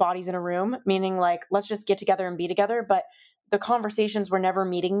valued bodies in a room, meaning like, let's just get together and be together. But the conversations were never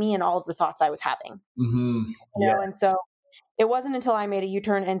meeting me and all of the thoughts I was having. Mm-hmm. And so it wasn't until I made a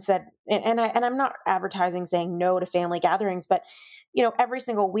U-turn and said, and I'm not advertising saying no to family gatherings, but every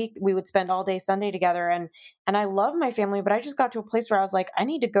single week we would spend all day Sunday together, and I love my family, but I just got to a place where I was like, I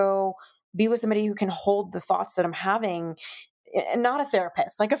need to go be with somebody who can hold the thoughts that I'm having, and not a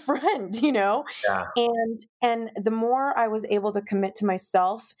therapist, like a friend, Yeah. And the more I was able to commit to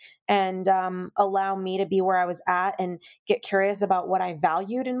myself and allow me to be where I was at and get curious about what I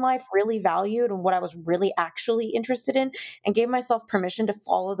valued in life, really valued, and what I was really actually interested in, and gave myself permission to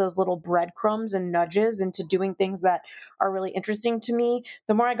follow those little breadcrumbs and nudges into doing things that are really interesting to me,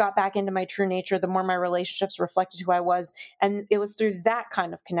 the more I got back into my true nature, the more my relationships reflected who I was. And it was through that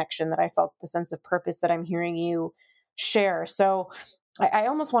kind of connection that I felt the sense of purpose that I'm hearing you share. So I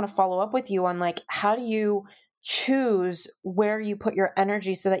almost want to follow up with you on, like, how do you choose where you put your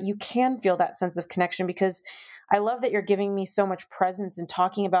energy so that you can feel that sense of connection? Because I love that you're giving me so much presence and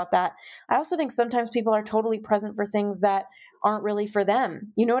talking about that. I also think sometimes people are totally present for things that aren't really for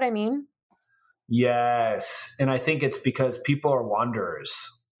them. You know what I mean? Yes. And I think it's because people are wanderers,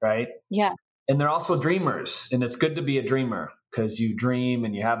 right? Yeah. And they're also dreamers. And it's good to be a dreamer, because you dream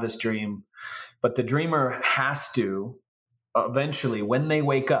and you have this dream. But the dreamer has to eventually, when they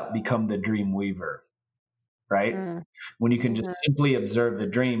wake up, become the dream weaver, right? When you can just simply observe the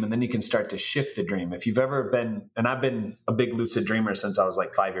dream, and then you can start to shift the dream. If you've ever been, and I've been a big lucid dreamer since I was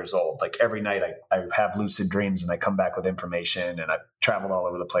like 5 years old, like every night I have lucid dreams and I come back with information, and I've traveled all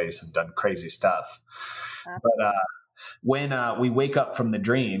over the place and done crazy stuff. But when we wake up from the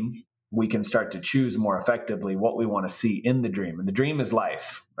dream, we can start to choose more effectively what we want to see in the dream. And the dream is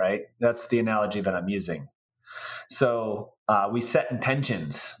life, right? That's the analogy that I'm using. So we set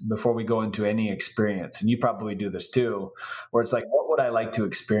intentions before we go into any experience. And you probably do this too, where it's like, what would I like to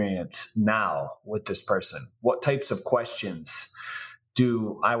experience now with this person? What types of questions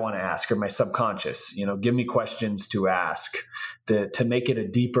do I want to ask? Or my subconscious, give me questions to ask to make it a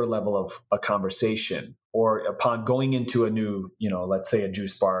deeper level of a conversation. Or upon going into a new, let's say a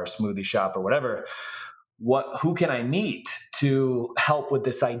juice bar or smoothie shop or whatever, who can I meet to help with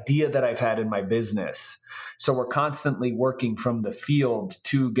this idea that I've had in my business? So we're constantly working from the field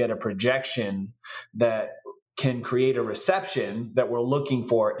to get a projection that can create a reception that we're looking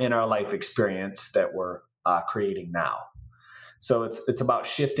for in our life experience that we're creating now. So it's about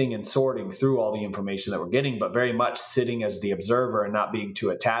shifting and sorting through all the information that we're getting, but very much sitting as the observer and not being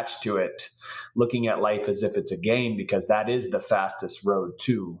too attached to it, looking at life as if it's a game, because that is the fastest road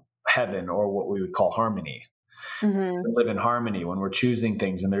to heaven, or what we would call harmony. To live in harmony when we're choosing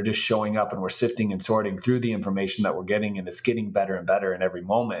things and they're just showing up, and we're sifting and sorting through the information that we're getting, and it's getting better and better in every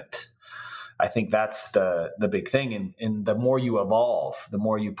moment. I think that's the big thing. And the more you evolve, the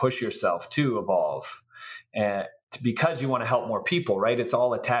more you push yourself to evolve. And because you want to help more people, right? It's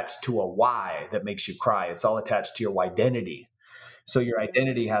all attached to a why that makes you cry. It's all attached to your identity. So your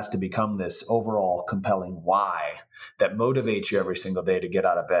identity has to become this overall compelling why that motivates you every single day to get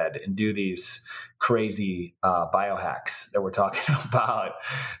out of bed and do these crazy biohacks that we're talking about,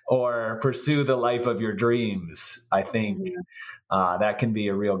 or pursue the life of your dreams. I think that can be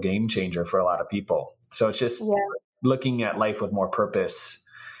a real game changer for a lot of people. So it's just looking at life with more purpose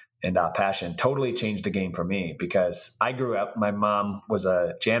and passion totally changed the game for me, because I grew up, my mom was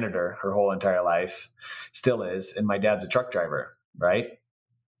a janitor her whole entire life, still is, and my dad's a truck driver, right?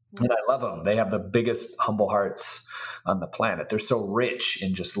 And I love them. They have the biggest humble hearts on the planet. They're so rich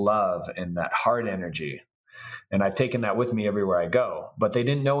in just love and that heart energy. And I've taken that with me everywhere I go. But they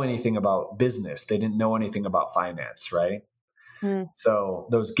didn't know anything about business. They didn't know anything about finance, right? So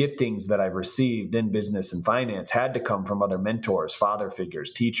those giftings that I've received in business and finance had to come from other mentors, father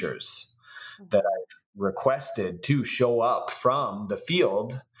figures, teachers that I've requested to show up from the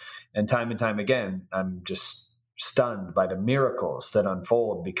field. And time again, I'm just stunned by the miracles that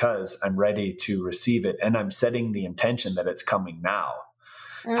unfold because I'm ready to receive it. And I'm setting the intention that it's coming now.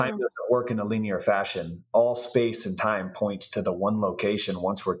 Time doesn't work in a linear fashion. All space and time points to the one location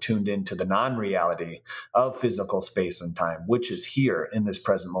once we're tuned into the non-reality of physical space and time, which is here in this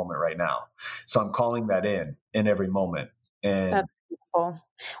present moment right now. So I'm calling that in every moment. And that's beautiful.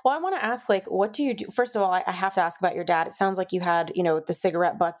 Well, I want to ask, what do you do? First of all, I have to ask about your dad. It sounds like you had, the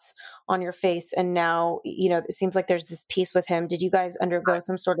cigarette butts on your face, and now, it seems like there's this piece with him. Did you guys undergo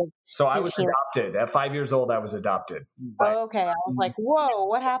some sort of... So I was adopted. At 5 years old, I was adopted. Oh, okay. I was like, whoa,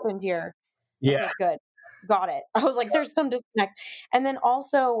 what happened here? Yeah. Okay, good. Got it. I was like, there's some disconnect. And then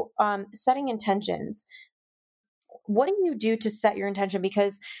also setting intentions. What do you do to set your intention?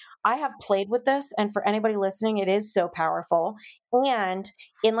 Because I have played with this, and for anybody listening, it is so powerful. And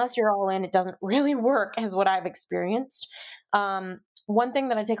unless you're all in, it doesn't really work, as what I've experienced. One thing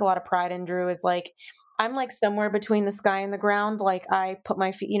that I take a lot of pride in, Drew, is I'm somewhere between the sky and the ground. I put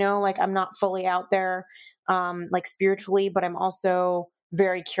my feet, I'm not fully out there, spiritually, but I'm also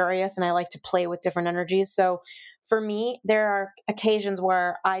very curious, and I like to play with different energies. So for me, there are occasions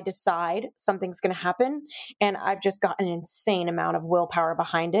where I decide something's going to happen, and I've just got an insane amount of willpower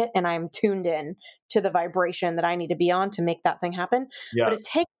behind it, and I'm tuned in to the vibration that I need to be on to make that thing happen. Yeah. But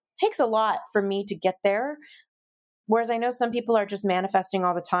it takes a lot for me to get there. Whereas I know some people are just manifesting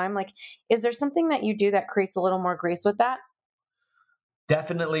all the time. Is there something that you do that creates a little more grace with that?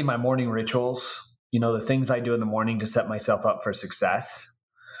 Definitely my morning rituals, the things I do in the morning to set myself up for success.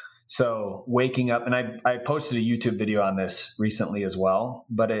 So waking up, and I posted a YouTube video on this recently as well,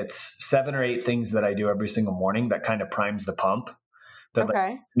 but it's 7 or 8 things that I do every single morning that kind of primes the pump, that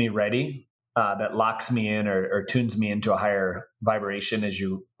gets me ready, that locks me in or tunes me into a higher vibration, as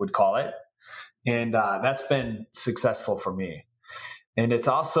you would call it. And that's been successful for me. And it's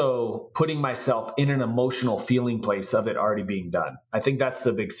also putting myself in an emotional feeling place of it already being done. I think that's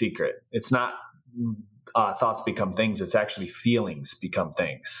the big secret. It's not thoughts become things. It's actually feelings become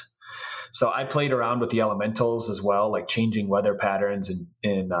things. So I played around with the elementals as well, like changing weather patterns and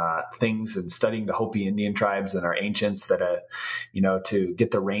things, and studying the Hopi Indian tribes and our ancients that, to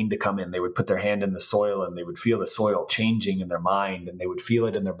get the rain to come in, they would put their hand in the soil and they would feel the soil changing in their mind, and they would feel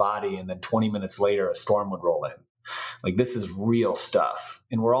it in their body. And then 20 minutes later, a storm would roll in. Like, this is real stuff.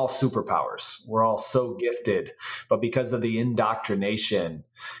 And we're all superpowers. We're all so gifted. But because of the indoctrination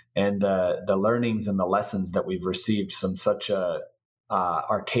and the learnings and the lessons that we've received from such a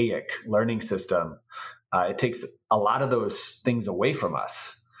archaic learning system, it takes a lot of those things away from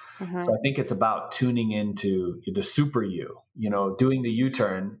us. Mm-hmm. So I think it's about tuning into the super you, doing the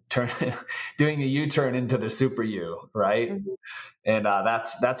U-turn, doing a U-turn into the super you, right? Mm-hmm. And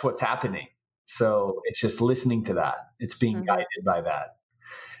that's what's happening. So it's just listening to that. It's being mm-hmm. guided by that.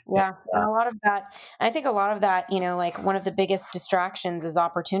 Yeah. And a lot of that, I think a lot of that, like one of the biggest distractions is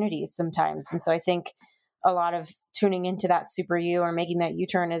opportunities sometimes. And so I think a lot of tuning into that super you or making that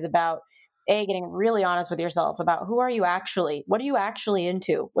U-turn is about getting really honest with yourself about what are you actually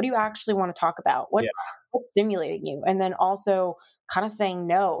into? What do you actually want to talk about? What's stimulating you? And then also kind of saying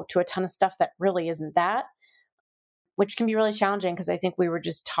no to a ton of stuff that really isn't that, which can be really challenging because I think we were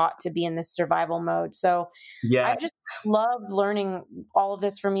just taught to be in this survival mode. So I've just loved learning all of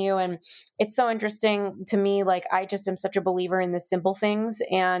this from you. And it's so interesting to me. Like, I just am such a believer in the simple things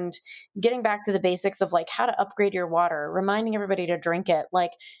and getting back to the basics of like how to upgrade your water, reminding everybody to drink it,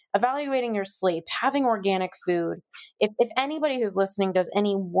 like evaluating your sleep, having organic food. If anybody who's listening does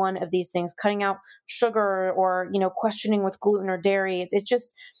any one of these things, cutting out sugar or, questioning with gluten or dairy, it's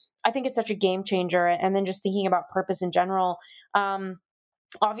just, I think it's such a game changer. And then just thinking about purpose in general.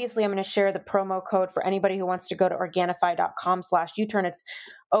 Obviously, I'm going to share the promo code for anybody who wants to go to Organifi.com/U-turn. It's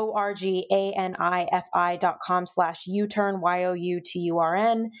ORGANIFI.com/U-turn,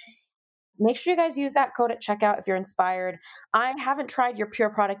 YOUTURN. Make sure you guys use that code at checkout if you're inspired. I haven't tried your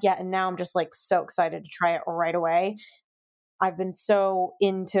Pure product yet, and now I'm just like so excited to try it right away. I've been so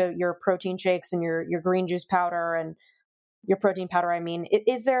into your protein shakes and your green juice powder and your protein powder. I mean,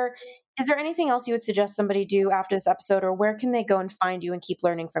 is there anything else you would suggest somebody do after this episode, or where can they go and find you and keep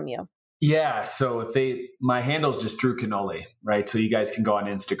learning from you? Yeah. So my handle is just Drew Canole, right? So you guys can go on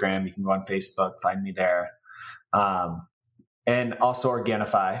Instagram, you can go on Facebook, find me there. And also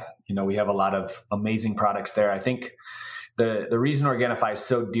Organifi, we have a lot of amazing products there. I think the reason Organifi is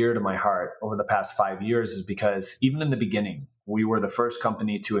so dear to my heart over the past 5 years is because even in the beginning, we were the first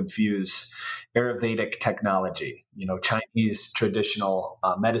company to infuse Ayurvedic technology, Chinese traditional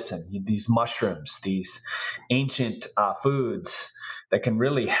medicine, these mushrooms, these ancient foods that can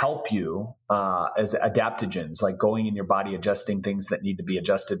really help you as adaptogens, like going in your body, adjusting things that need to be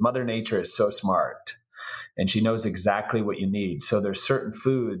adjusted. Mother Nature is so smart, and she knows exactly what you need. So there's certain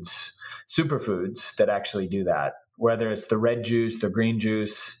foods, superfoods, that actually do that, whether it's the red juice, the green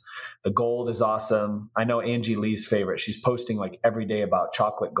juice. The gold is awesome. I know Angie Lee's favorite. She's posting like every day about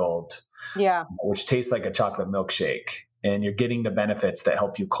chocolate gold, which tastes like a chocolate milkshake. And you're getting the benefits that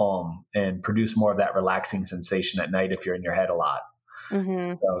help you calm and produce more of that relaxing sensation at night if you're in your head a lot.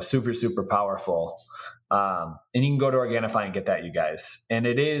 Mm-hmm. So super, super powerful. And you can go to Organifi and get that, you guys. And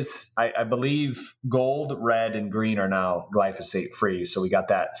it is, I believe gold, red, and green are now glyphosate free. So we got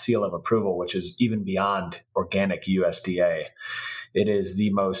that seal of approval, which is even beyond organic USDA. It is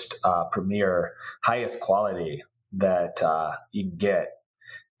the most premier, highest quality that you can get.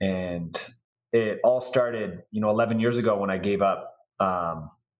 And it all started, 11 years ago when I gave up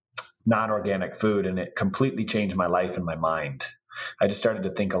non-organic food, and it completely changed my life and my mind. I just started to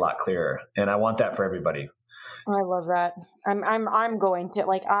think a lot clearer, and I want that for everybody. I love that. I'm going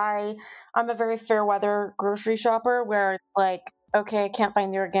to I'm a very fair weather grocery shopper where it's like, okay, I can't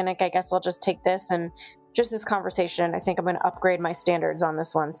find the organic. I guess I'll just take this. And just this conversation, I think I'm going to upgrade my standards on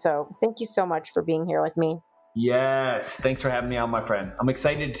this one. So thank you so much for being here with me. Yes. Thanks for having me on, my friend. I'm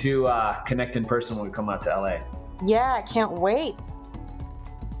excited to connect in person when we come out to LA. Yeah, I can't wait.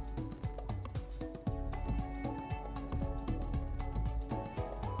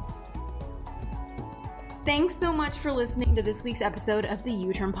 Thanks so much for listening to this week's episode of the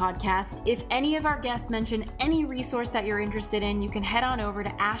U-Turn Podcast. If any of our guests mention any resource that you're interested in, you can head on over to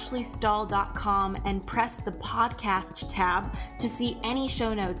ashleystahl.com and press the podcast tab to see any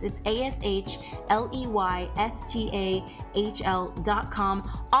show notes. It's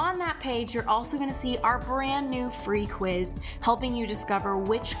ASHLEYSTAHL.com. On that page, you're also going to see our brand new free quiz, helping you discover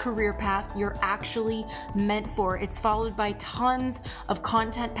which career path you're actually meant for. It's followed by tons of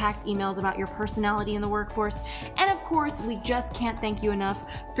content-packed emails about your personality in the workforce, and of course, we just can't thank you enough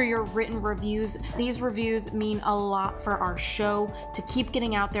for your written reviews. These reviews mean a lot for our show to keep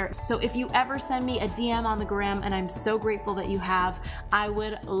getting out there. So if you ever send me a DM on the gram, and I'm so grateful that you have, I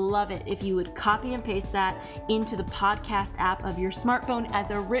would love it if you would copy and paste that into the podcast app of your smartphone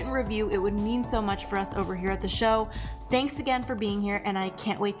as a written review. It would mean so much for us over here at the show. Thanks again for being here, and I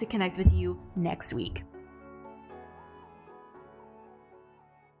can't wait to connect with you next week.